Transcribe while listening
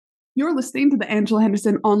You're listening to the Angela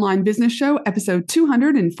Henderson Online Business Show, episode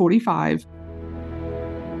 245.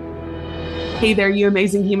 Hey there, you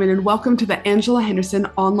amazing human, and welcome to the Angela Henderson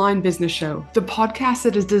Online Business Show, the podcast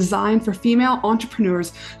that is designed for female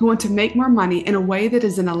entrepreneurs who want to make more money in a way that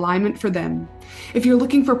is in alignment for them. If you're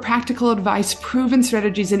looking for practical advice, proven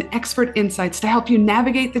strategies, and expert insights to help you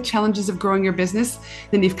navigate the challenges of growing your business,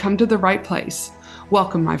 then you've come to the right place.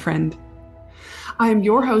 Welcome, my friend. I am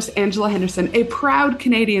your host, Angela Henderson, a proud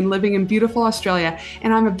Canadian living in beautiful Australia,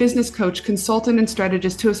 and I'm a business coach, consultant, and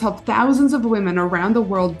strategist who has helped thousands of women around the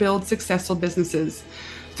world build successful businesses.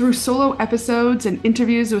 Through solo episodes and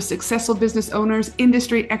interviews with successful business owners,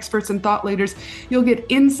 industry experts, and thought leaders, you'll get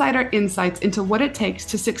insider insights into what it takes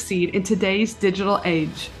to succeed in today's digital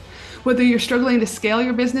age. Whether you're struggling to scale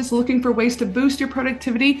your business, looking for ways to boost your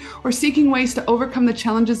productivity, or seeking ways to overcome the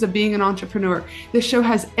challenges of being an entrepreneur, this show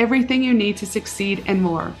has everything you need to succeed and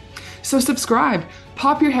more. So subscribe,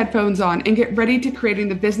 pop your headphones on, and get ready to creating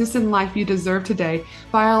the business and life you deserve today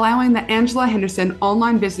by allowing the Angela Henderson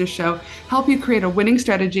Online Business Show help you create a winning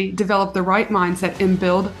strategy, develop the right mindset, and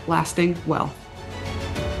build lasting wealth.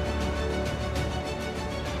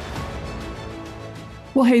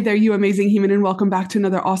 Well, hey there, you amazing human, and welcome back to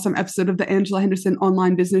another awesome episode of the Angela Henderson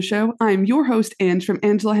Online Business Show. I am your host, Ange, from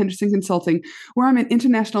Angela Henderson Consulting, where I'm an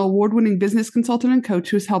international award-winning business consultant and coach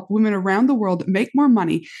who has helped women around the world make more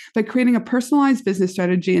money by creating a personalized business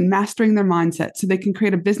strategy and mastering their mindset so they can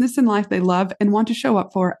create a business and life they love and want to show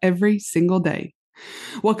up for every single day.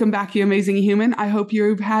 Welcome back, you amazing human. I hope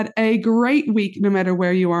you've had a great week no matter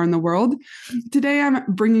where you are in the world. Today, I'm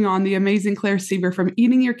bringing on the amazing Claire Seeber from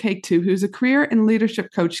Eating Your Cake Too, who's a career and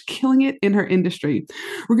leadership coach killing it in her industry.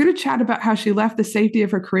 We're going to chat about how she left the safety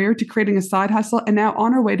of her career to creating a side hustle and now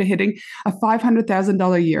on her way to hitting a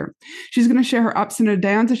 $500,000 a year. She's going to share her ups and her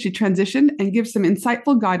downs as she transitioned and give some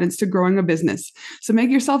insightful guidance to growing a business. So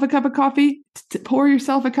make yourself a cup of coffee, pour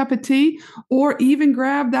yourself a cup of tea, or even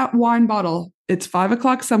grab that wine bottle. It's 5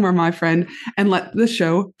 o'clock somewhere, my friend, and let the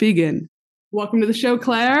show begin. Welcome to the show,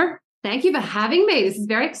 Claire. Thank you for having me. This is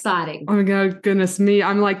very exciting. Oh my God, goodness me.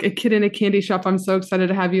 I'm like a kid in a candy shop. I'm so excited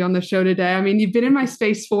to have you on the show today. I mean, you've been in my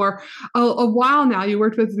space for a while now. You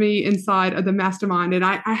worked with me inside of the mastermind, and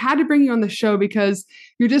I had to bring you on the show because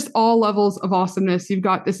you're just all levels of awesomeness. You've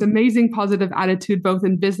got this amazing positive attitude, both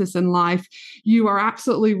in business and life. You are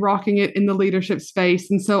absolutely rocking it in the leadership space.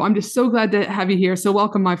 And so I'm just so glad to have you here. So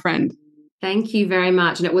welcome, my friend. Thank you very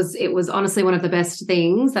much. And it was honestly one of the best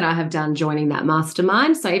things that I have done joining that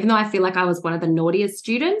mastermind. So even though I feel like I was one of the naughtiest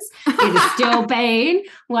students, it has still been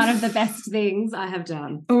one of the best things I have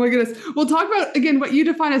done. Oh my goodness. We'll talk about, again, what you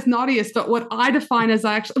define as naughtiest, but what I define as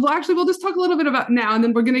we'll just talk a little bit about now, and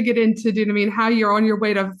then we're going to get into, how you're on your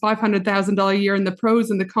way to $500,000 a year and the pros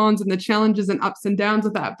and the cons and the challenges and ups and downs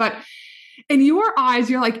of that. But in your eyes,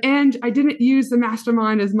 you're like, and I didn't use the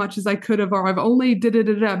mastermind as much as I could have, or I've only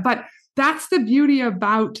but that's the beauty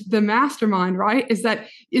about the mastermind, right? Is that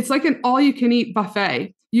it's like an all-you-can-eat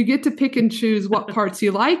buffet. You get to pick and choose what parts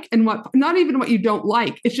you like and not even what you don't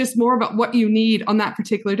like. It's just more about what you need on that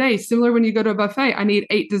particular day. Similar when you go to a buffet, I need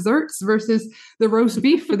 8 desserts versus the roast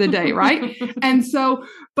beef for the day, right? And so,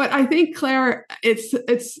 but I think, Claire, it's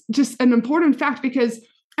just an important fact because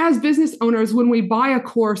as business owners, when we buy a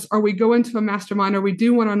course or we go into a mastermind or we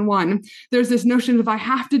do one-on-one, there's this notion of I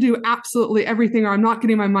have to do absolutely everything or I'm not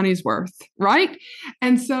getting my money's worth, right?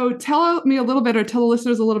 And so tell me a little bit or tell the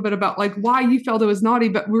listeners a little bit about like why you felt it was naughty,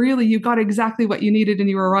 but really you got exactly what you needed and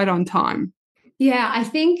you were right on time. Yeah, I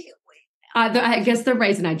think I guess the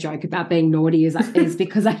reason I joke about being naughty is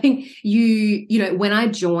because I think when I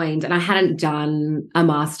joined and I hadn't done a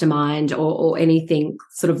mastermind or anything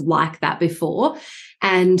sort of like that before.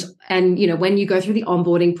 And when you go through the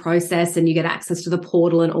onboarding process and you get access to the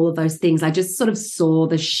portal and all of those things, I just sort of saw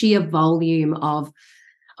the sheer volume of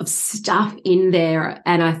stuff in there.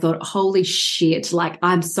 And I thought, holy shit, like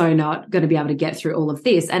I'm so not going to be able to get through all of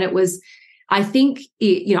this. And it was, I think,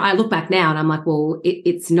 I look back now and I'm like, well,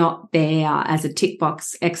 it's not there as a tick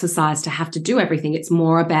box exercise to have to do everything. It's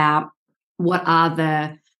more about what are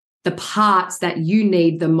the parts that you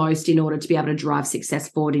need the most in order to be able to drive success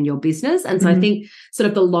forward in your business. And so I think sort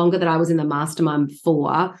of the longer that I was in the mastermind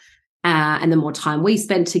for, and the more time we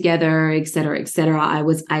spent together, et cetera, I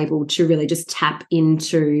was able to really just tap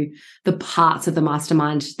into the parts of the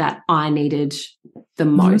mastermind that I needed the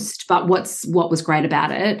most. But what was great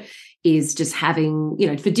about it is just having,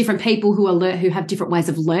 for different people who have different ways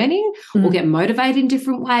of learning or get motivated in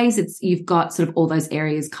different ways, you've got sort of all those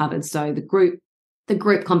areas covered. So the group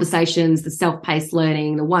conversations, the self-paced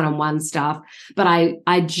learning, the one-on-one stuff. But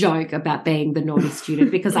I joke about being the naughty student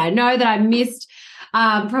because I know that I missed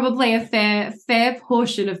Probably a fair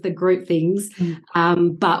portion of the group things.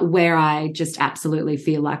 But where I just absolutely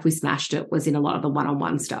feel like we smashed it was in a lot of the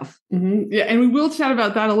one-on-one stuff. Mm-hmm. Yeah, and we will chat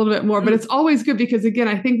about that a little bit more, but it's always good because, again,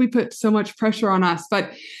 I think we put so much pressure on us.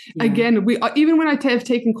 But again, we even when I have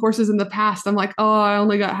taken courses in the past, I'm like, oh, I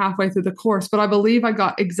only got halfway through the course, but I believe I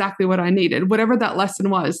got exactly what I needed. Whatever that lesson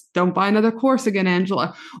was, don't buy another course again,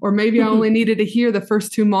 Angela. Or maybe I only needed to hear the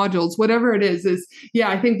first 2 modules. Whatever it is,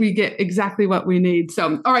 I think we get exactly what we need.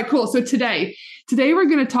 So, all right, cool. So today we're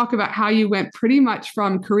going to talk about how you went pretty much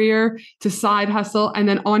from career to side hustle and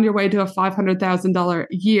then on your way to a $500,000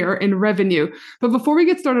 year in revenue. But before we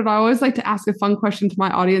get started, I always like to ask a fun question to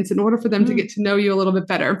my audience in order for them to get to know you a little bit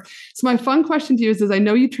better. So my fun question to you is I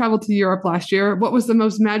know you traveled to Europe last year. What was the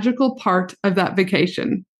most magical part of that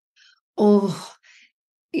vacation? Oh,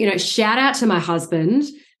 shout out to my husband,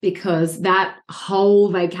 because that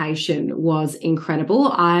whole vacation was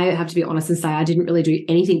incredible. I have to be honest and say I didn't really do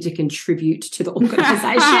anything to contribute to the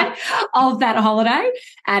organization of that holiday,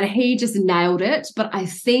 and he just nailed it. But I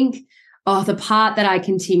think the part that I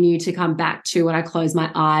continue to come back to when I close my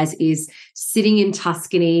eyes is sitting in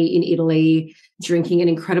Tuscany in Italy, drinking an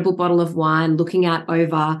incredible bottle of wine, looking out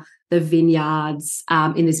over the vineyards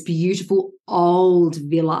in this beautiful old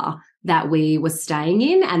villa that we were staying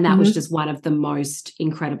in. And that was just one of the most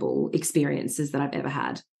incredible experiences that I've ever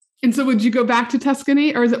had. And so would you go back to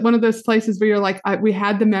Tuscany, or is it one of those places where you're like, we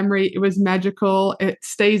had the memory, it was magical, it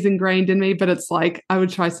stays ingrained in me, but it's like, I would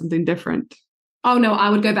try something different? Oh, no, I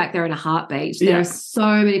would go back there in a heartbeat. There are so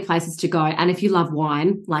many places to go. And if you love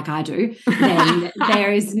wine, like I do, then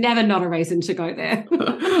there is never not a reason to go there.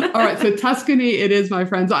 All right. So Tuscany it is, my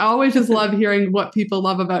friends. I always just love hearing what people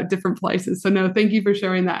love about different places. So no, thank you for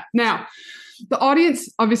sharing that. Now, the audience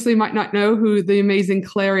obviously might not know who the amazing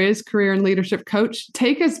Claire is, career and leadership coach.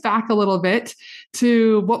 Take us back a little bit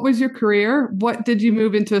to what was your career? What did you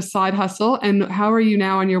move into a side hustle? And how are you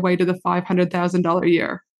now on your way to the $500,000 a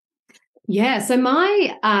year? Yeah. So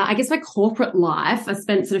I guess my corporate life, I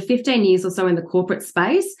spent sort of 15 years or so in the corporate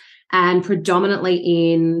space, and predominantly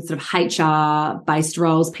in sort of HR-based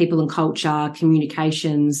roles, people and culture,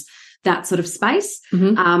 communications, that sort of space,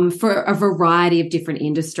 for a variety of different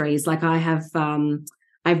industries. Like I've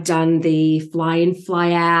done the fly in,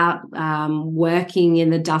 fly out, working in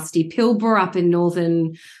the dusty Pilbara up in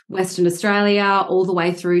northern Western Australia, all the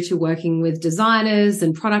way through to working with designers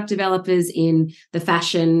and product developers in the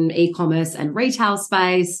fashion, e-commerce and retail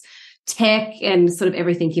space, tech, and sort of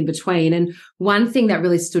everything in between. And one thing that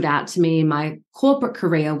really stood out to me in my corporate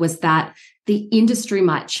career was that the industry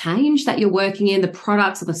might change that you're working in, the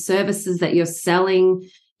products or the services that you're selling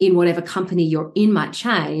in whatever company you're in might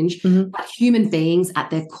change, but human beings at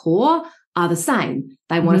their core are the same.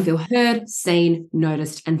 They want to feel heard, seen,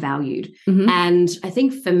 noticed, and valued. And I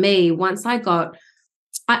think for me, once I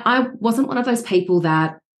wasn't one of those people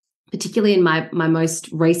that, particularly in my most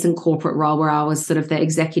recent corporate role where I was sort of the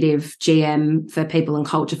executive GM for people and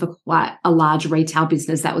culture for quite a large retail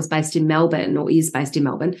business that was based in Melbourne, or is based in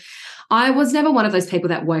Melbourne, I was never one of those people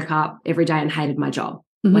that woke up every day and hated my job.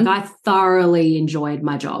 Like I thoroughly enjoyed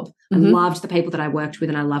my job. I loved the people that I worked with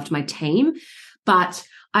and I loved my team. But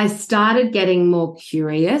I started getting more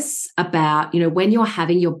curious about, when you're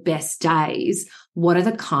having your best days, what are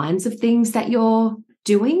the kinds of things that you're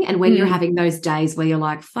doing? And when you're having those days where you're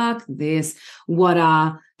like, fuck this, what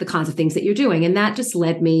are the kinds of things that you're doing? And that just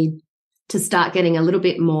led me to start getting a little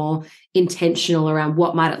bit more intentional around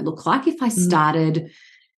what might it look like if I started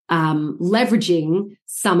leveraging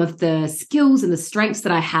some of the skills and the strengths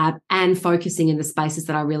that I have and focusing in the spaces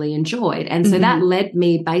that I really enjoyed. And so that led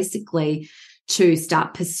me basically to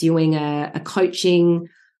start pursuing a coaching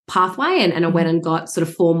pathway, and I went and got sort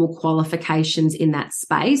of formal qualifications in that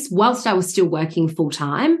space whilst I was still working full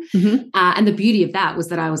time. And the beauty of that was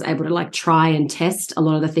that I was able to try and test a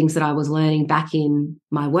lot of the things that I was learning back in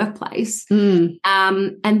my workplace. And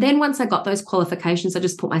then once I got those qualifications, I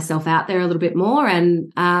just put myself out there a little bit more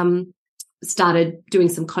and started doing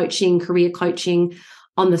some coaching, career coaching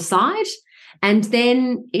on the side. And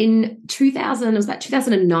then in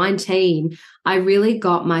 2019, I really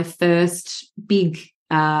got my first big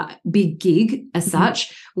gig as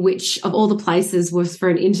such, which of all the places was for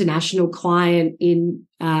an international client in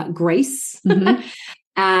Greece,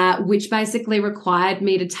 which basically required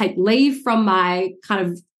me to take leave from my kind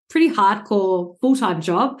of pretty hardcore full-time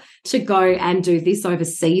job to go and do this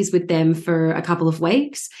overseas with them for a couple of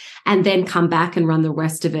weeks and then come back and run the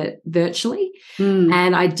rest of it virtually.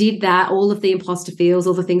 And I did that, all of the imposter feels,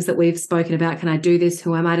 all the things that we've spoken about. Can I do this?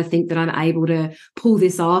 Who am I to think that I'm able to pull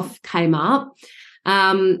this off? Came up.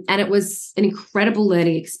 And it was an incredible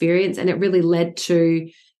learning experience, and it really led to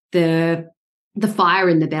the the fire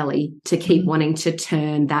in the belly to keep wanting to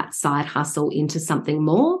turn that side hustle into something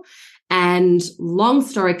more. And long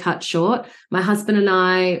story cut short, my husband and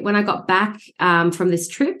I, when I got back from this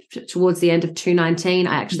trip towards the end of 2019,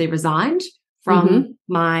 I actually resigned from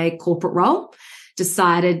my corporate role,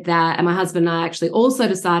 decided that, and my husband and I actually also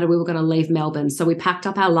decided we were going to leave Melbourne. So we packed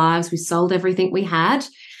up our lives, we sold everything we had,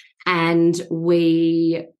 and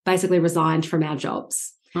we basically resigned from our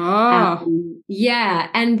jobs. Yeah.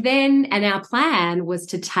 And our plan was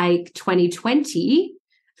to take 2020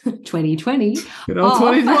 Good old 2020. Good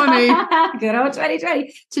old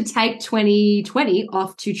 2020. To take 2020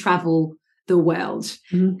 off to travel the world.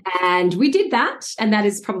 And we did that. And that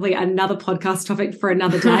is probably another podcast topic for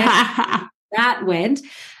another day. That went.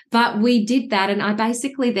 But we did that. And I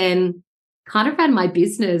basically then kind of ran my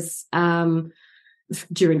business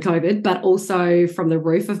during COVID, but also from the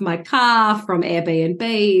roof of my car, from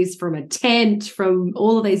Airbnbs, from a tent, from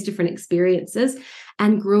all of these different experiences,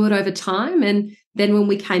 and grew it over time. And then when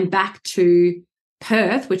we came back to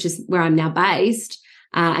Perth, which is where I'm now based,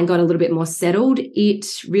 and got a little bit more settled, it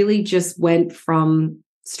really just went from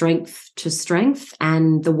strength to strength.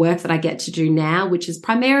 And the work that I get to do now, which is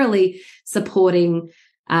primarily supporting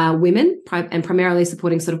women and primarily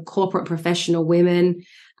supporting sort of corporate professional women,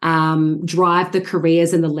 drive the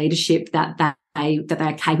careers and the leadership that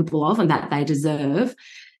they're capable of and that they deserve.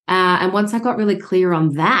 And once I got really clear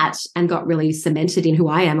on that and got really cemented in who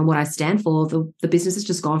I am and what I stand for, the business has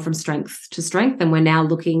just gone from strength to strength. And we're now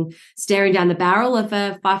staring down the barrel of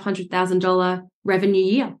a $500,000 revenue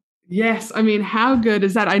year. Yes. I mean, how good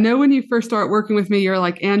is that? I know when you first start working with me, you're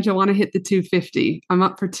like, Ange, I want to hit the 250. I'm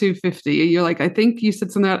up for 250. You're like, I think you said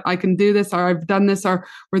something that I can do this, or I've done this, or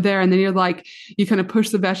we're there. And then you're like, you kind of push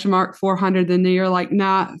the benchmark 400. And then you're like,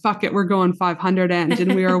 nah, fuck it. We're going 500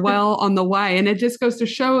 and we are well on the way. And it just goes to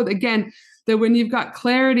show again, that when you've got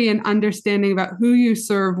clarity and understanding about who you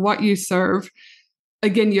serve, what you serve,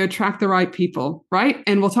 again, you attract the right people, right?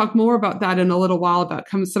 And we'll talk more about that in a little while, about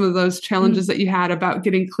some of those challenges that you had about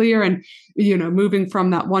getting clear and, moving from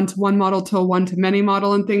that one-to-one model to a one-to-many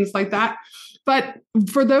model and things like that. But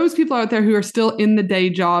for those people out there who are still in the day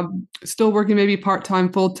job, still working maybe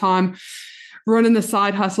part-time, full-time, running the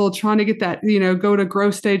side hustle, trying to get that, go to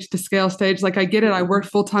growth stage to scale stage. Like, I get it. I worked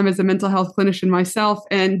full-time as a mental health clinician myself,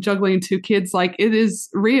 and juggling 2 kids, like, it is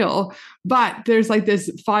real, but there's like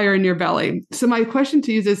this fire in your belly. So my question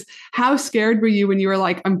to you is how scared were you when you were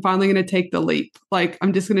like, I'm finally going to take the leap? Like,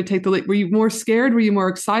 I'm just going to take the leap. Were you more scared? Were you more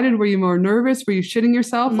excited? Were you more nervous? Were you shitting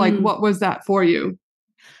yourself? Like, what was that for you?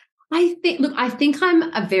 I think I'm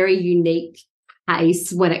a very unique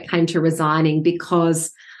case when it came to resigning,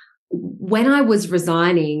 because when I was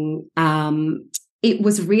resigning, it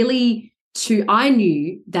was really I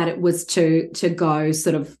knew that it was to go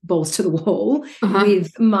sort of balls to the wall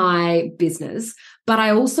with my business. But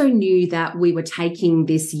I also knew that we were taking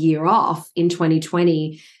this year off in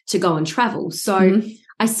 2020 to go and travel. So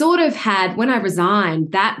I sort of had, when I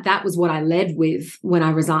resigned, that was what I led with when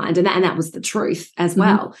I resigned. And that was the truth as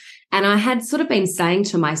well. And I had sort of been saying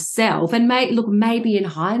to myself, and maybe in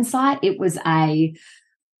hindsight, it was a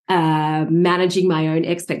managing my own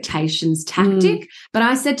expectations tactic. But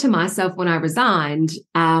I said to myself when I resigned,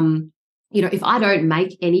 if I don't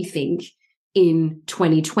make anything in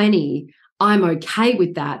 2020, I'm okay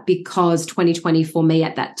with that, because 2020 for me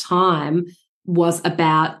at that time was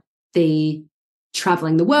about the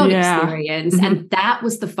traveling the world experience. And that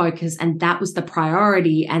was the focus and that was the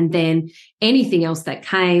priority. And then anything else that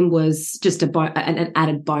came was just an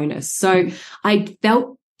added bonus. So I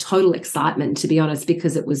felt total excitement, to be honest,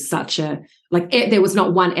 because it was such there was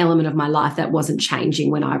not one element of my life that wasn't changing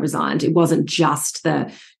when I resigned. It wasn't just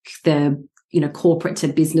the corporate to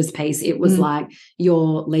business piece. It was like,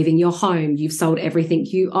 you're leaving your home, you've sold everything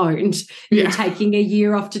you owned, you're taking a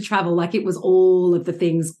year off to travel. Like, it was all of the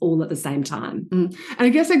things all at the same time. And I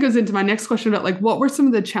guess that goes into my next question about, like, what were some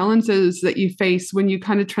of the challenges that you faced when you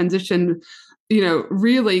kind of transitioned,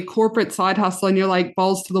 really corporate side hustle, and you're like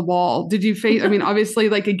balls to the wall? Did you face, obviously,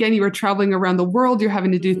 like, again, you were traveling around the world, you're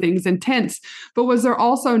having to do things intense, but was there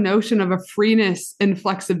also a notion of a freeness and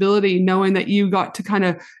flexibility, knowing that you got to kind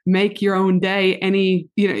of make your own day?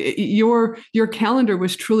 Your calendar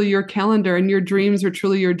was truly your calendar, and your dreams were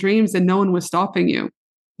truly your dreams, and no one was stopping you.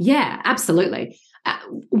 Yeah, absolutely.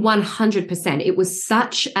 100%. It was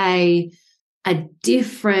such a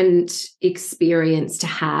different experience to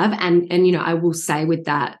have. And I will say with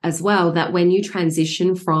that as well, that when you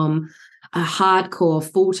transition from a hardcore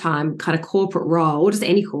full-time kind of corporate role, just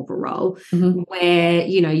any corporate role, where,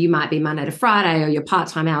 you might be Monday to Friday or your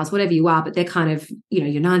part-time hours, whatever you are, but they're kind of,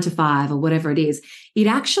 your 9 to 5 or whatever it is,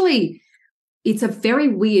 it's a very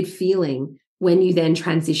weird feeling when you then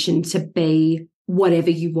transition to be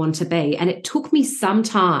whatever you want to be. And it took me some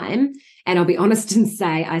time, and I'll be honest and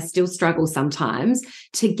say I still struggle sometimes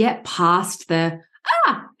to get past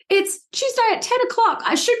it's Tuesday at 10 o'clock.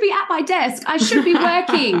 I should be at my desk. I should be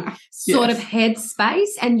working sort of headspace.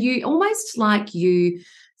 And you almost like you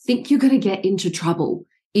think you're going to get into trouble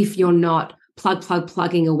if you're not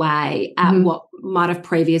plugging away at what might have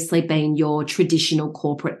previously been your traditional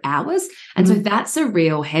corporate hours. And so that's a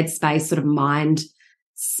real headspace sort of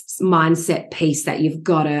mindset piece that you've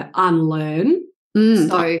got to unlearn.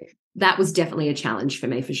 So that was definitely a challenge for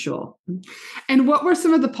me, for sure. And what were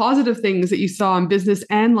some of the positive things that you saw in business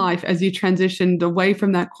and life as you transitioned away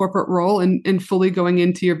from that corporate role and fully going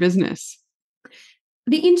into your business?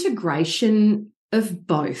 The integration of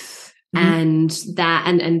both. And that,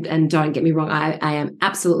 and don't get me wrong, I am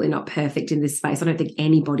absolutely not perfect in this space. I don't think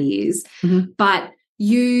anybody is. But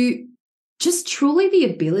you just truly the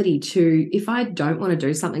ability to, if I don't want to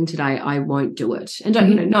do something today, I won't do it. And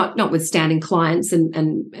don't, notwithstanding clients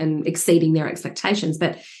and exceeding their expectations.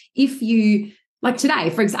 But if you, like today,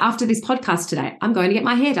 for example, after this podcast today, I'm going to get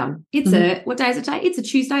my hair done. It's what day is it today? It's a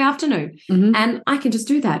Tuesday afternoon. And I can just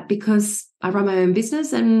do that because I run my own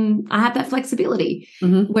business and I have that flexibility.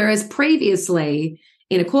 Whereas previously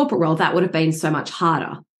in a corporate role, that would have been so much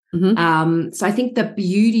harder. So I think the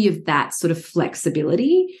beauty of that sort of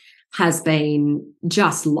flexibility has been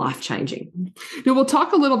just life-changing. Now, we'll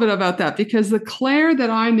talk a little bit about that because the Claire that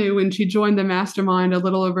I knew when she joined the mastermind a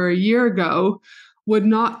little over a year ago would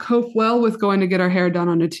not cope well with going to get her hair done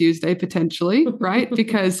on a Tuesday, potentially, right?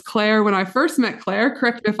 Because Claire, when I first met Claire,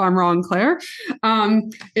 correct me if I'm wrong, Claire,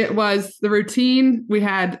 it was the routine.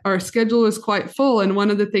 Our schedule was quite full. And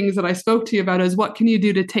one of the things that I spoke to you about is what can you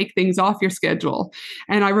do to take things off your schedule?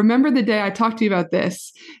 And I remember the day I talked to you about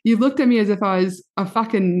this, you looked at me as if I was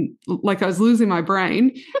like I was losing my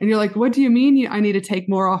brain. And you're like, what do you mean I need to take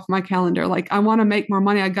more off my calendar? Like, I want to make more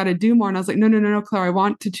money. I got to do more. And I was like, no, Claire, I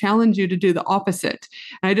want to challenge you to do the opposite.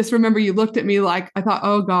 And I just remember you looked at me like, I thought,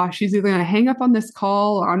 oh gosh, she's either going to hang up on this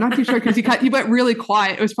call or I'm not too sure because you went really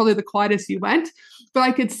quiet. It was probably the quietest you went, but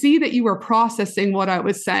I could see that you were processing what I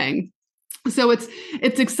was saying. So it's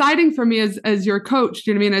exciting for me as your coach,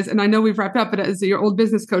 do you know what I mean? And I know we've wrapped up, but as your old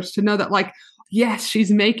business coach to know that like, yes,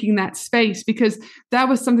 she's making that space because that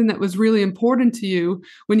was something that was really important to you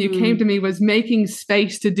when you came to me was making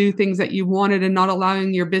space to do things that you wanted and not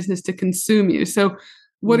allowing your business to consume you. So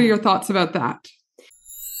what are your thoughts about that?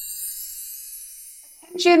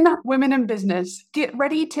 Attention, women in business, get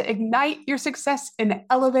ready to ignite your success and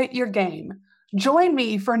elevate your game. Join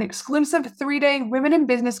me for an exclusive 3-day Women in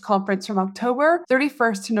Business conference from October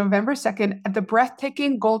 31st to November 2nd at the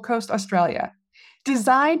breathtaking Gold Coast, Australia.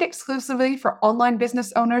 Designed exclusively for online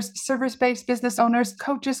business owners, service-based business owners,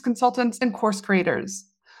 coaches, consultants, and course creators.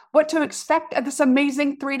 What to expect at this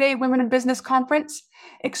amazing 3-day Women in Business conference?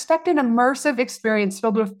 Expect an immersive experience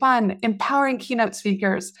filled with fun, empowering keynote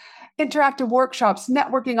speakers, interactive workshops,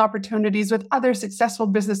 networking opportunities with other successful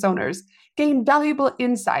business owners, gain valuable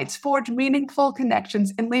insights, forge meaningful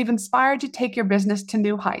connections, and leave inspired to take your business to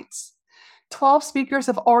new heights. 12 speakers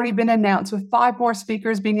have already been announced, with 5 more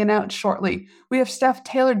speakers being announced shortly. We have Steph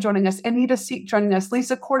Taylor joining us, Anita Seek joining us,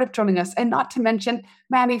 Lisa Cordiff joining us, and not to mention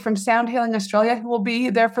Maddie from Sound Healing Australia, who will be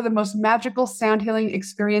there for the most magical sound healing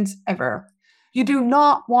experience ever. You do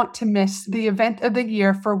not want to miss the event of the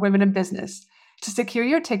year for women in business. To secure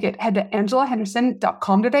your ticket, head to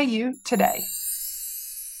angelahenderson.com.au today.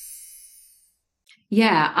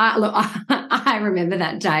 Yeah, I remember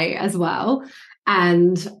that day as well.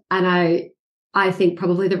 And I think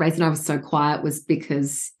probably the reason I was so quiet was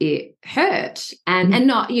because it hurt and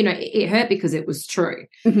not, it hurt because it was true.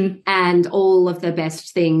 And all of the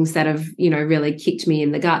best things that have, really kicked me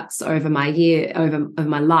in the guts over my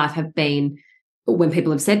life have been when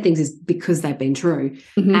people have said things is because they've been true.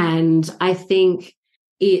 And I think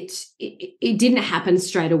it didn't happen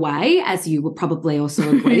straight away, as you would probably also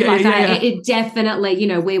agree. It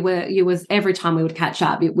definitely, every time we would catch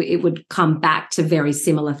up, it would come back to very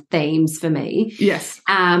similar themes for me. Yes.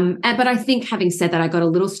 But I think having said that, I got a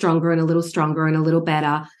little stronger and a little stronger and a little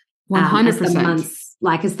better 100%.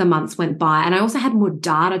 As the months went by. And I also had more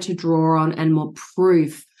data to draw on and more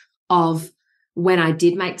proof of when I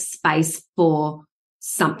did make space for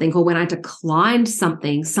something, or when I declined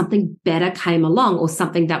something better came along, or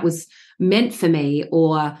something that was meant for me,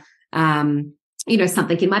 or something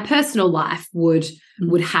in my personal life would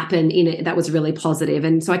happen in it that was really positive.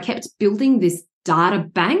 And so I kept building this data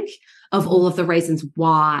bank of all of the reasons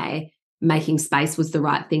why making space was the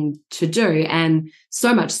right thing to do. And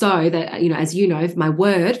so much so that, as you know, my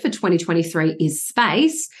word for 2023 is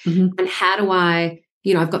space. And how do I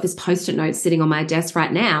I've got this Post-it note sitting on my desk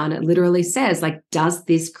right now, and it literally says, like, does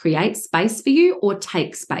this create space for you or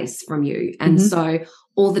take space from you? And so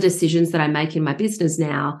all the decisions that I make in my business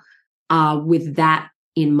now are with that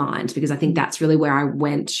in mind, because I think that's really where I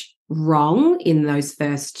went wrong in those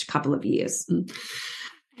first couple of years.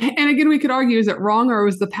 And again, we could argue, is it wrong, or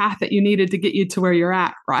was the path that you needed to get you to where you're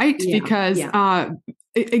at, right? Because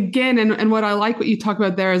again, and what I like what you talk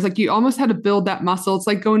about there is like you almost had to build that muscle. It's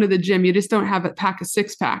like going to the gym. You just don't have it pack a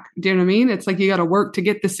six pack. Do you know what I mean? It's like you got to work to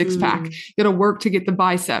get the six pack. You got to work to get the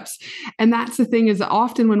biceps. And that's the thing, is that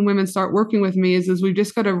often when women start working with me is we've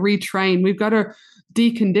just got to retrain. We've got to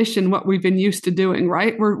decondition what we've been used to doing,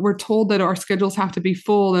 right? We're told that our schedules have to be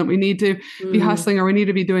full and we need to be hustling, or we need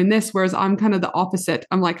to be doing this. Whereas I'm kind of the opposite.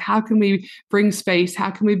 I'm like, how can we bring space? How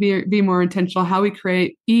can we be more intentional? How we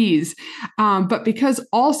create ease? But because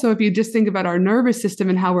also, if you just think about our nervous system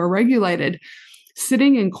and how we're regulated,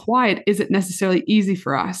 sitting in quiet isn't necessarily easy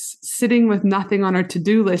for us. Sitting with nothing on our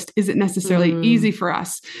to-do list isn't necessarily easy for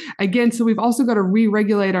us. Again, so we've also got to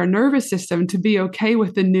re-regulate our nervous system to be okay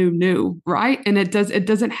with the new, right? And it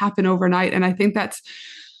doesn't happen overnight. And I think that's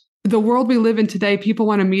the world we live in today. People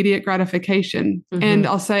want immediate gratification. And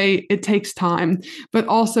I'll say it takes time, but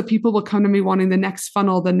also people will come to me wanting the next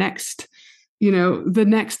funnel, the next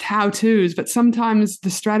how-tos, but sometimes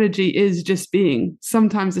the strategy is just being.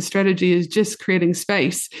 Sometimes the strategy is just creating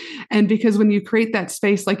space. And because when you create that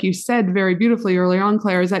space, like you said very beautifully earlier on,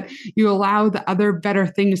 Claire, is that you allow the other better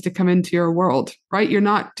things to come into your world, right? You're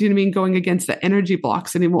not, do you know what I mean, going against the energy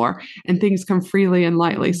blocks anymore, and things come freely and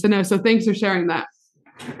lightly. So thanks for sharing that.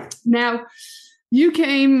 Now,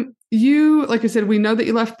 like I said, we know that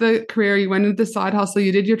you left the career, you went into the side hustle,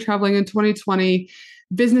 you did your traveling in 2020.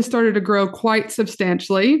 Business started to grow quite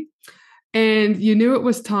substantially, and you knew it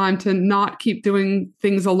was time to not keep doing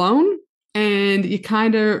things alone. And you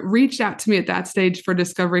kind of reached out to me at that stage for a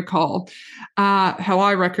discovery call, how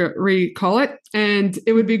I recall it. And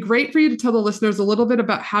it would be great for you to tell the listeners a little bit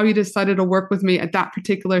about how you decided to work with me at that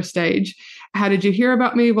particular stage. How did you hear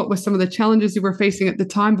about me? What were some of the challenges you were facing at the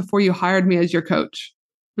time before you hired me as your coach?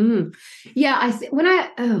 Yeah,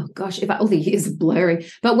 if all the years are blurring,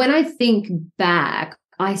 but when I think back,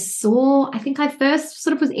 I think I first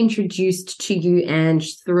sort of was introduced to you,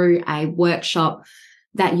 Ange, through a workshop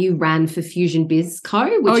that you ran for Fusion Biz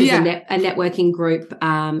Co, which is a networking group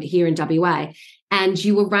here in WA. And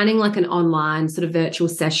you were running like an online sort of virtual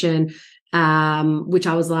session, which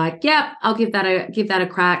I was like, yeah, I'll give that a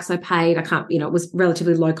crack. So I paid, it was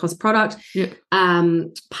relatively low cost product,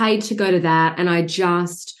 paid to go to that. And I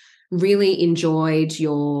just really enjoyed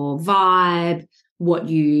your vibe, what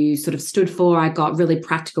you sort of stood for. I got really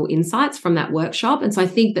practical insights from that workshop. And so I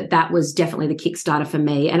think that was definitely the Kickstarter for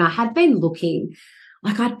me. And I had been looking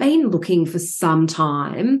for some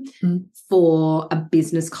time for a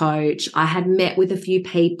business coach. I had met with a few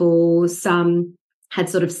people. Some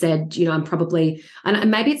had sort of said, I'm probably,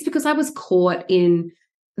 and maybe it's because I was caught in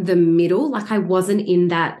the middle. Like I wasn't in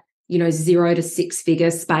that, 0 to 6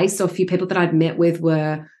 figure space. So a few people that I'd met with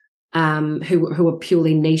were, who were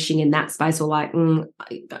purely niching in that space, or like,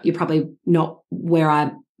 you're probably not where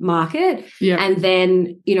I market. Yeah. And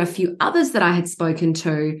then, a few others that I had spoken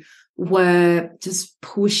to were just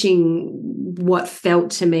pushing what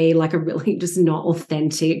felt to me like a really just not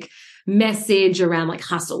authentic message around like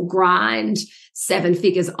hustle, grind, 7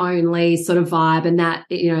 figures only sort of vibe. And that,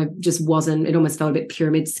 just wasn't, it almost felt a bit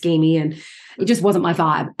pyramid schemey, and it just wasn't my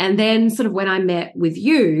vibe. And then sort of when I met with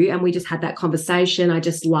you and we just had that conversation, I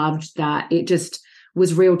just loved that it just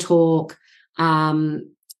was real talk.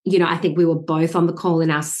 I think we were both on the call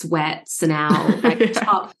in our sweats and our like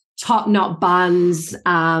top knot buns,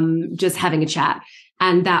 just having a chat.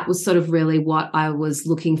 And that was sort of really what I was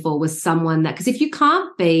looking for, was someone that, because if you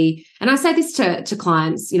can't be, and I say this to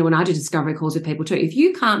clients, when I do discovery calls with people too, if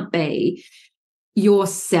you can't be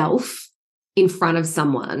yourself in front of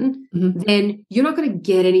someone, then you're not going to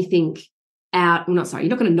get anything out. Well, you're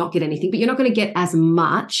not going to not get anything, but you're not going to get as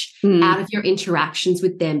much out of your interactions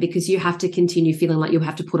with them, because you have to continue feeling like you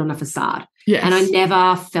have to put on a facade. Yes. And I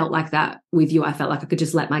never felt like that with you. I felt like I could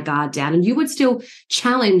just let my guard down, and you would still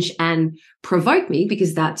challenge and provoke me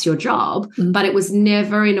because that's your job, but it was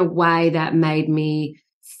never in a way that made me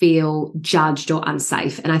feel judged or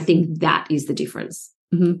unsafe. And I think that is the difference.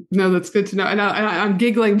 No, that's good to know. And I'm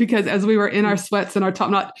giggling because as we were in our sweats and our top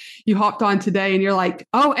knot, you hopped on today and you're like,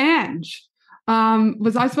 oh, Ange,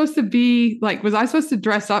 Was I supposed to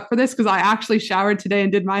dress up for this? Because I actually showered today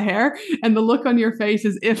and did my hair. And the look on your face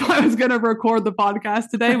is if I was going to record the podcast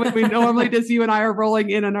today, when we normally just you and I are rolling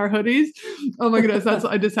in our hoodies. Oh my goodness.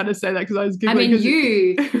 I just had to say that because I was giggling. I mean,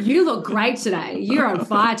 you look great today. You're on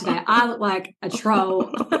fire today. I look like a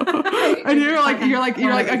troll. And you're like,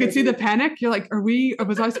 I could see the panic. You're like,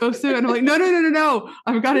 was I supposed to? And I'm like, no.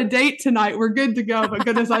 I've got a date tonight. We're good to go. But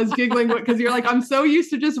goodness, I was giggling because you're like, I'm so used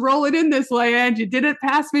to just rolling in this way. And you didn't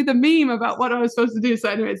pass me the meme about what I was supposed to do. So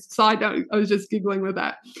anyways, side note, I was just giggling with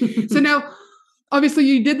that. So now, obviously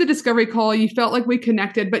you did the discovery call. You felt like we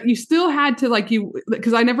connected, but you still had to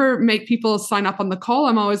because I never make people sign up on the call.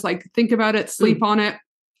 I'm always like, think about it, sleep on it,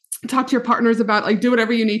 talk to your partners about do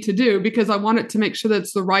whatever you need to do because I want it to make sure that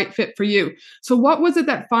it's the right fit for you. So what was it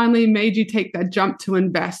that finally made you take that jump to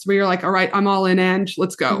invest where you're like, all right, I'm all in, Ange,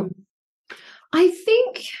 let's go. I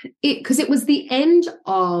think because it was the end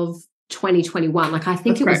of 2021. I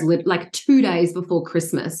think it was 2 days before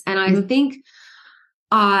Christmas. And I think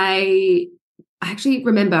I actually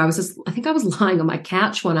remember I was lying on my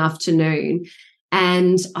couch one afternoon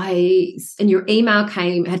and your email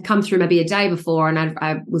had come through maybe a day before and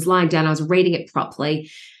I was lying down, I was reading it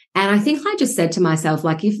properly. And I think I just said to myself,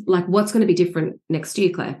 what's going to be different next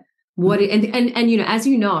year, Claire? As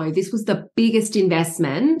you know, this was the biggest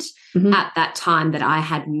investment at that time that I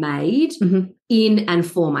had made in and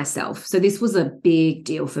for myself. So this was a big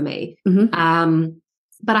deal for me.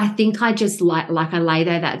 But I think I just I lay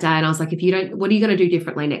there that day and I was like, what are you going to do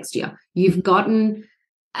differently next year? You've gotten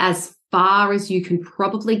as far as you can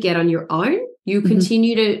probably get on your own. You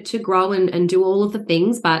continue to grow and do all of the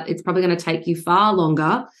things, but it's probably going to take you far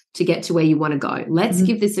longer to get to where you want to go. Let's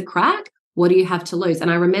give this a crack. What do you have to lose? And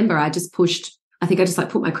I remember I just put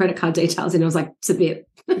my credit card details in. I was like, submit.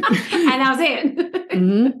 And that was it.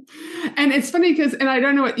 And it's funny because, and I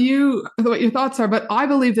don't know what your thoughts are, but I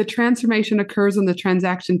believe the transformation occurs when the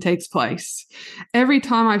transaction takes place. Every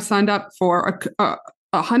time I've signed up for a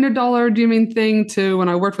 $100 dooming thing to when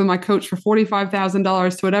I worked with my coach for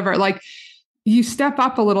 $45,000 to whatever, you step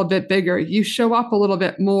up a little bit bigger, you show up a little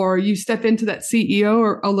bit more, you step into that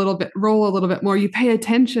CEO role a little bit more, you pay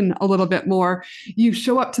attention a little bit more, you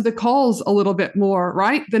show up to the calls a little bit more,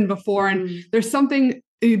 right, than before. And there's something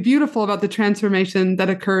beautiful about the transformation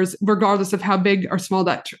that occurs regardless of how big or small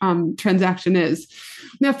that transaction is.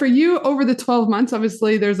 Now, for you over the 12 months,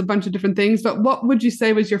 obviously there's a bunch of different things, but what would you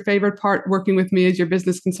say was your favorite part working with me as your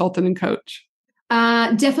business consultant and coach?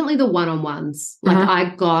 Definitely the one-on-ones.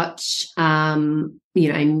 I got, and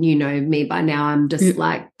you know me by now, I'm just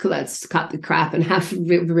let's cut the crap and have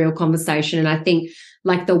the real conversation. And I think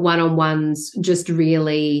the one-on-ones just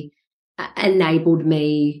really enabled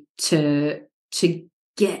me to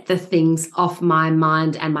get the things off my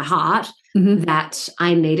mind and my heart that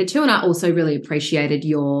I needed to. And I also really appreciated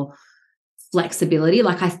your flexibility.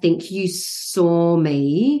 I think you saw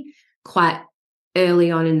me quite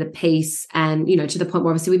early on in the piece and, to the point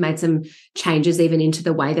where obviously we made some changes even into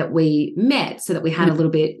the way that we met so that we had a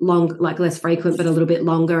little bit less frequent, but a little bit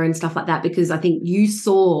longer and stuff like that, because I think you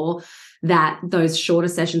saw that those shorter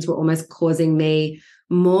sessions were almost causing me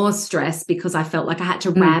more stress because I felt like I had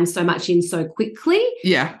to ram so much in so quickly.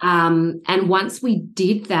 Yeah. And once we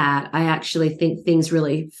did that, I actually think things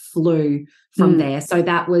really flew from there. So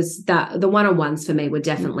that was the one-on-ones for me were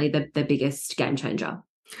definitely the biggest game changer.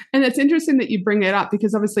 And it's interesting that you bring it up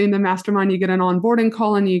because obviously in the mastermind, you get an onboarding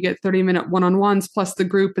call and you get 30-minute one-on-ones plus the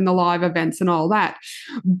group and the live events and all that.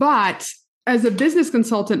 But as a business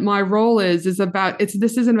consultant, my role this isn't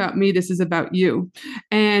about me, this is about you.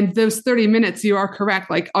 And those 30 minutes, you are correct.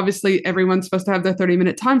 Obviously everyone's supposed to have their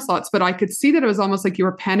 30-minute time slots, but I could see that it was almost like you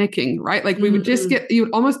were panicking, right? We would you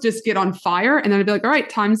would almost just get on fire and then I'd be like, all right,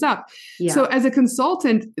 time's up. Yeah. So as a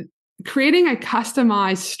consultant, creating a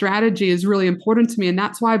customized strategy is really important to me. And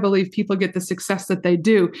that's why I believe people get the success that they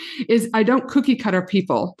do is I don't cookie cutter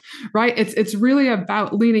people, right? It's really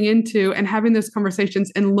about leaning into and having those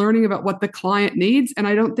conversations and learning about what the client needs. And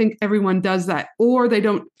I don't think everyone does that or they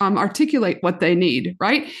don't articulate what they need,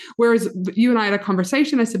 right? Whereas you and I had a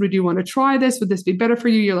conversation. I said, would you want to try this? Would this be better for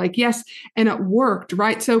you? You're like, yes. And it worked,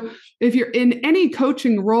 right? So if you're in any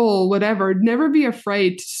coaching role, whatever, never be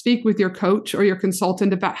afraid to speak with your coach or your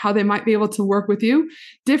consultant about how they might be able to work with you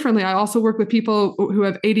differently. I also work with people who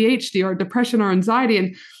have ADHD or depression or anxiety,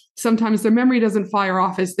 and sometimes their memory doesn't fire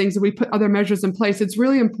off as things, and we put other measures in place. It's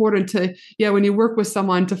really important to, when you work with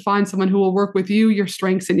someone, to find someone who will work with you, your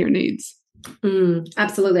strengths and your needs.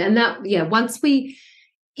 Absolutely. And that, once we,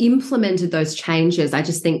 implemented those changes, I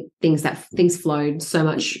just think things flowed so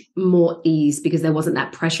much more ease because there wasn't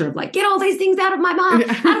that pressure of like, get all these things out of my mouth, out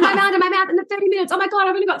of my mind, in my mouth in the 30 minutes. Oh my God,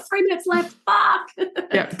 I've only got 3 minutes left. Fuck.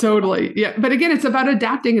 Yeah, totally. Yeah. But again, it's about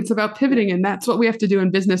adapting. It's about pivoting. And that's what we have to do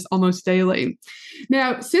in business almost daily.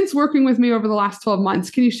 Now, since working with me over the last 12 months,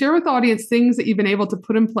 can you share with the audience things that you've been able to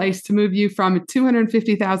put in place to move you from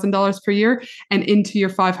 $250,000 per year and into your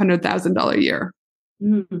 $500,000 a year?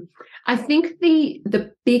 I think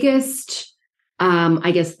the biggest,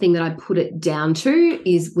 I guess, thing that I put it down to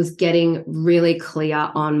was getting really clear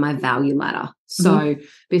on my value ladder. So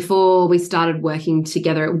before we started working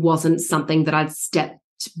together, it wasn't something that I'd stepped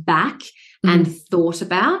back and thought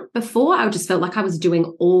about before. I just felt like I was doing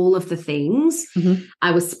all of the things.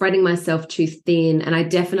 I was spreading myself too thin. And I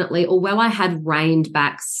definitely, although I had reined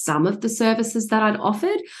back some of the services that I'd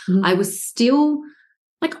offered, I was still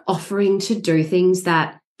like offering to do things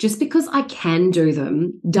that just because I can do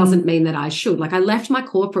them doesn't mean that I should. Like I left my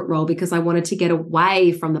corporate role because I wanted to get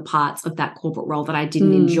away from the parts of that corporate role that I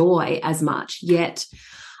didn't enjoy as much. Yet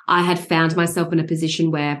I had found myself in a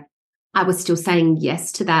position where I was still saying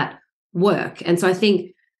yes to that work. And so I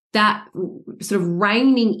think that sort of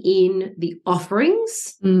reining in the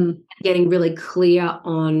offerings, getting really clear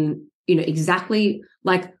on, exactly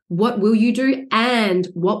like what will you do and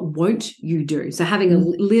what won't you do? So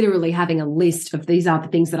literally having a list of these are the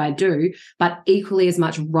things that I do, but equally as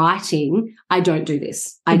much writing, I don't do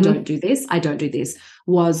this. I don't do this. I don't do this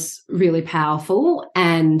was really powerful.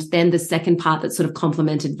 And then the second part that sort of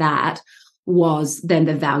complemented that was then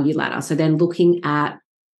the value ladder. So then looking at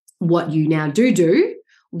what you now do,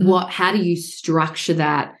 how do you structure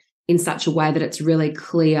that in such a way that it's really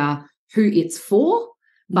clear who it's for,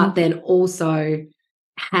 but then also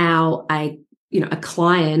how a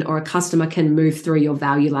client or a customer can move through your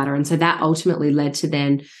value ladder. And so that ultimately led to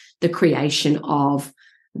then the creation of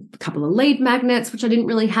a couple of lead magnets, which I didn't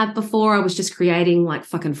really have before. I was just creating like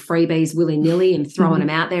fucking freebies willy-nilly and throwing them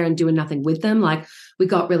out there and doing nothing with them. Like we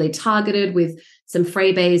got really targeted with some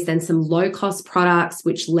freebies, then some low-cost products,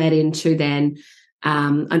 which led into then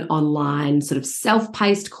an online sort of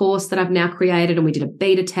self-paced course that I've now created. And we did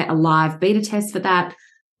a live beta test for that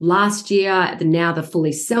last year. Now the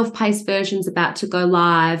fully self-paced version's about to go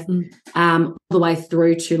live, all the way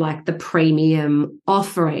through to like the premium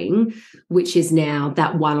offering, which is now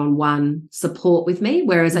that one-on-one support with me.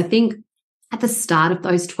 Whereas I think at the start of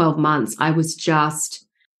those 12 months, I was just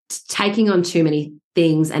taking on too many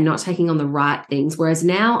things and not taking on the right things. Whereas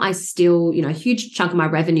now I still, a huge chunk of my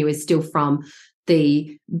revenue is still from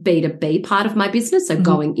the B2B part of my business. So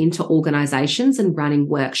going into organizations and running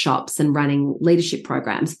workshops and running leadership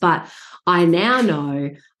programs. But I now know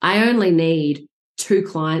I only need 2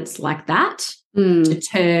 clients like that to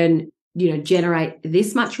turn, generate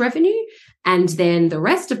this much revenue. And then the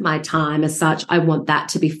rest of my time as such, I want that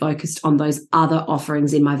to be focused on those other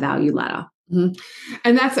offerings in my value ladder.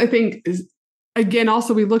 And that's, I think, again,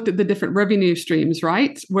 also we looked at the different revenue streams,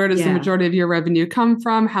 right? Where does the majority of your revenue come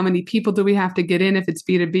from? How many people do we have to get in if it's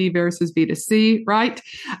B2B versus B2C, right?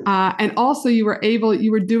 And also you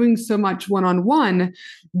were doing so much one-on-one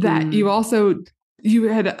that you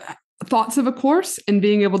had thoughts of a course and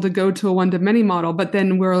being able to go to a one-to-many model. But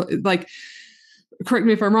then we're like, correct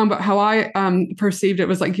me if I'm wrong, but how I perceived it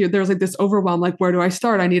was like there was like this overwhelm, like, where do I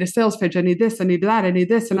start? I need a sales page. I need this. I need that. I need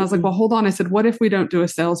this. And I was like, well, hold on. I said, what if we don't do a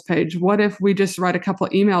sales page? What if we just write a couple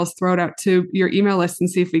of emails, throw it out to your email list and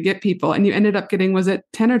see if we get people? And you ended up getting, was it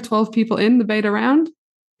 10 or 12 people in the beta round?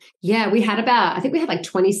 Yeah, I think we had like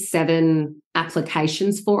 27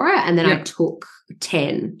 applications for it. And then I took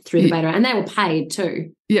 10 through the beta and they were paid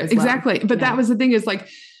too. Yeah, exactly. But that was the thing is like,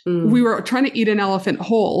 we were trying to eat an elephant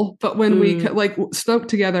whole, but when we like spoke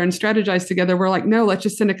together and strategized together, we're like, no, let's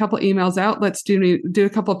just send a couple of emails out. Let's do a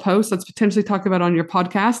couple of posts. Let's potentially talk about on your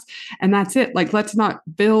podcast. And that's it. Like, let's not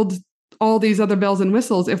build all these other bells and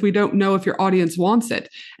whistles if we don't know if your audience wants it.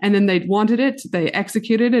 And then they wanted it, they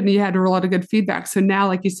executed it, and you had a lot of good feedback. So now,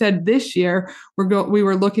 like you said, this year we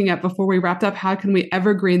were looking at, before we wrapped up, how can we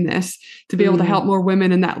evergreen this to be able to help more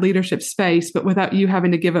women in that leadership space, but without you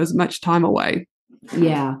having to give as much time away.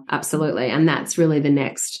 Yeah, absolutely. And that's really the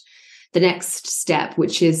next step,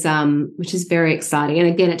 which is very exciting. And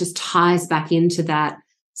again, it just ties back into that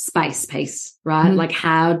space piece, right? Like,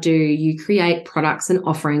 how do you create products and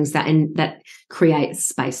offerings that create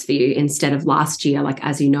space for you? Instead of last year, like,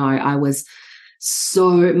 as you know,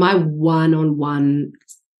 my one-on-one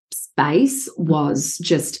space was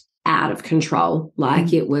just out of control.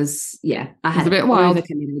 Like it was, I had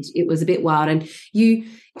overcommitted. It was a bit wild. And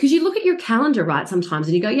because you look at your calendar, right, sometimes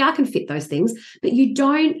and you go, yeah, I can fit those things, but you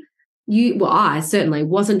don't I certainly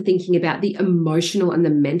wasn't thinking about the emotional and the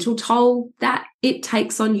mental toll that it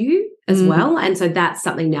takes on you as well. And so that's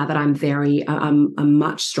something now that I'm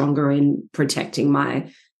much stronger in protecting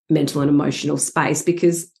my mental and emotional space,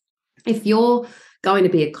 because if you're going to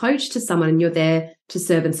be a coach to someone and you're there to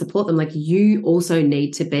serve and support them, like, you also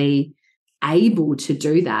need to be able to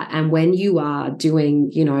do that. And when you are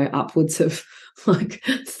doing, upwards of like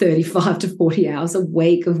 35 to 40 hours a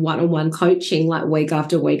week of one-on-one coaching, like week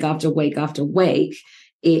after week after week after week,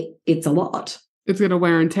 it's a lot. It's going to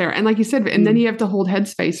wear and tear. And like you said, and then you have to hold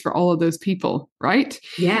headspace for all of those people, right?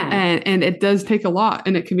 Yeah. And it does take a lot,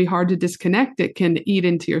 and it can be hard to disconnect. It can eat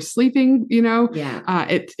into your sleeping, Yeah.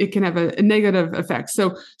 It can have a negative effect.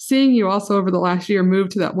 So seeing you also over the last year move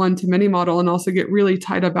to that one-to-many model and also get really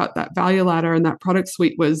tight about that value ladder and that product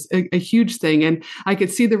suite was a huge thing. And I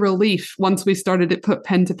could see the relief once we started to put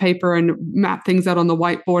pen to paper and map things out on the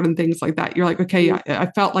whiteboard and things like that. You're like, okay,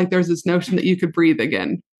 I felt like there's this notion that you could breathe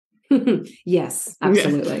again. Yes,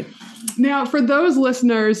 absolutely. Yeah. Now, for those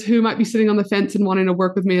listeners who might be sitting on the fence and wanting to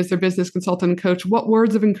work with me as their business consultant and coach, what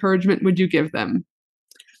words of encouragement would you give them?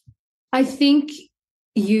 I think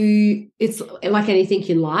it's like anything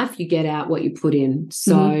in life, you get out what you put in.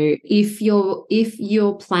 So if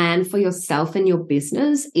your plan for yourself and your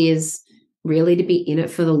business is really to be in it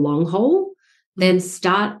for the long haul, then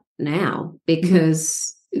start now,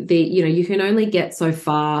 because you can only get so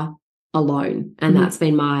far alone. And that's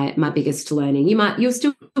been my biggest learning. You'll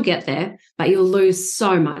still get there, but you'll lose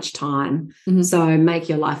so much time. So make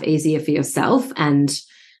your life easier for yourself and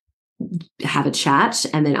have a chat,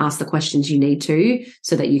 and then ask the questions you need to,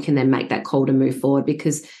 so that you can then make that call to move forward,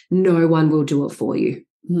 because no one will do it for you.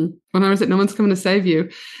 When I was no one's coming to save you.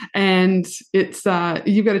 And it's,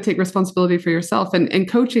 you've got to take responsibility for yourself. And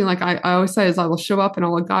coaching, like I always say, is I will show up and I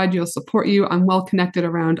will guide you, I'll support you. I'm well connected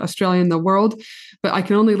around Australia and the world, but I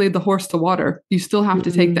can only lead the horse to water. You still have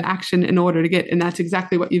to take the action in order to get, and that's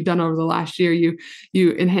exactly what you've done over the last year.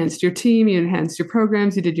 You enhanced your team, you enhanced your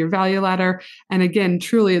programs, you did your value ladder. And again,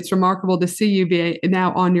 truly, it's remarkable to see you be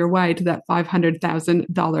now on your way to that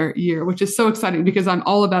 $500,000 year, which is so exciting, because I'm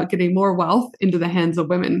all about getting more wealth into the hands of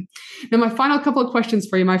women. Now, my final couple of questions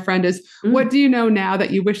for you, my friend, is what do you know now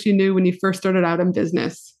that you wish you knew when you first started out in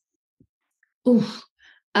business?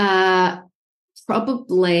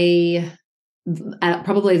 Probably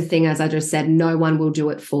the thing, as I just said, no one will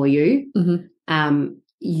do it for you. And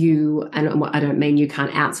I don't mean you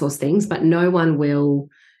can't outsource things, but no one will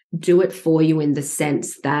do it for you, in the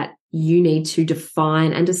sense that you need to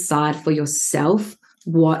define and decide for yourself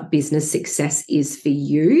what business success is for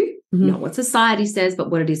you. Not what society says, but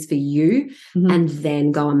what it is for you, and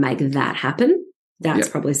then go and make that happen. That's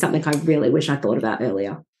probably something I really wish I thought about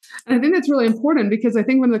earlier. And I think that's really important, because I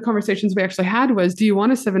think one of the conversations we actually had was, do you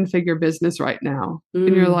want a 7-figure business right now?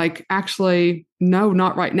 And you're like, actually, no,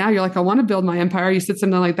 not right now. You're like, I want to build my empire. You said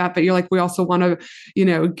something like that, but you're like, we also want to,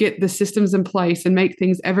 get the systems in place and make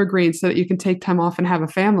things evergreen so that you can take time off and have a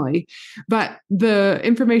family. But the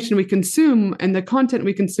information we consume and the content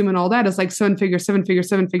we consume and all that is like 7 figures.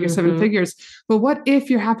 But what if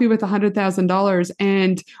you're happy with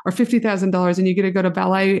 $100,000 or $50,000 and you get to go to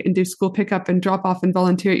ballet and do school pickup and drop off and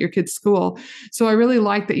volunteer at your kid's school? So I really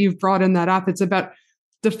like that you've brought in that up. It's about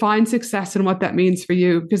define success and what that means for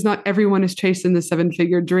you, because not everyone is chasing the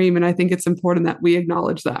 7-figure dream. And I think it's important that we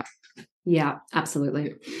acknowledge that. Yeah,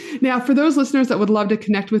 absolutely. Now, for those listeners that would love to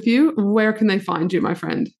connect with you, where can they find you, my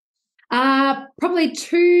friend? Probably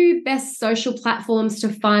 2 best social platforms to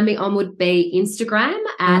find me on would be Instagram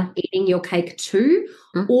at Eating Your Cake 2,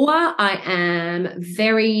 or I am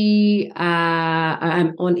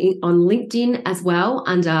I'm on LinkedIn as well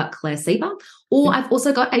under Claire Seeber. Or I've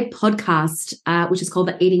also got a podcast, which is called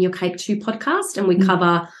the Eating Your Cake 2 podcast, and we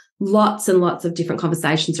cover lots and lots of different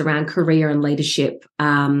conversations around career and leadership.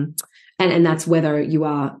 And that's whether you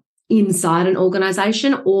are inside an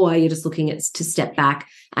organization or you're just looking to step back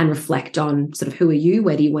and reflect on sort of who are you,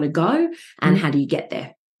 where do you want to go, and how do you get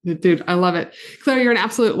there? Dude, I love it. Claire, you're an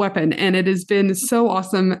absolute weapon, and it has been so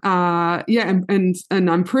awesome. And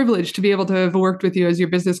I'm privileged to be able to have worked with you as your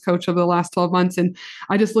business coach over the last 12 months. And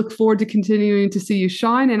I just look forward to continuing to see you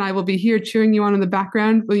shine. And I will be here cheering you on in the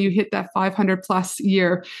background when you hit that 500 plus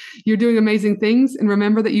year. You're doing amazing things. And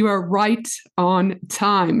remember that you are right on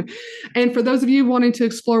time. And for those of you wanting to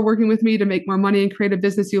explore working with me to make more money and create a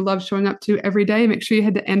business you love showing up to every day, make sure you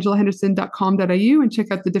head to angelahenderson.com.au and check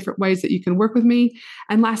out the different ways that you can work with me.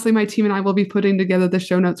 And lastly, my team and I will be putting together the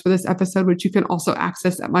show notes for this episode, which you can also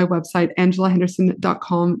access at my website,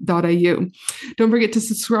 angelahenderson.com.au. Don't forget to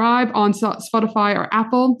subscribe on Spotify or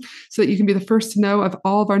Apple so that you can be the first to know of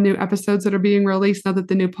all of our new episodes that are being released now that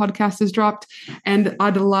the new podcast is dropped. And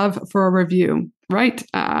I'd love for a review. Right?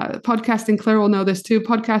 Podcasting, Claire will know this too.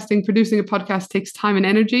 Producing a podcast takes time and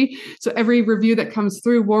energy. So every review that comes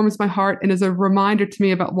through warms my heart and is a reminder to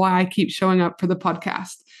me about why I keep showing up for the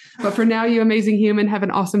podcast. But for now, you amazing human, have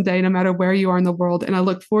an awesome day no matter where you are in the world. And I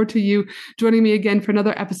look forward to you joining me again for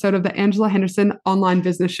another episode of the Angela Henderson Online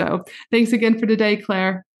Business Show. Thanks again for today,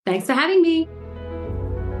 Claire. Thanks for having me.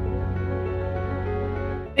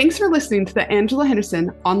 Thanks for listening to the Angela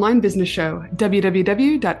Henderson Online Business Show,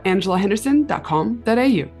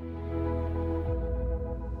 www.angelahenderson.com.au.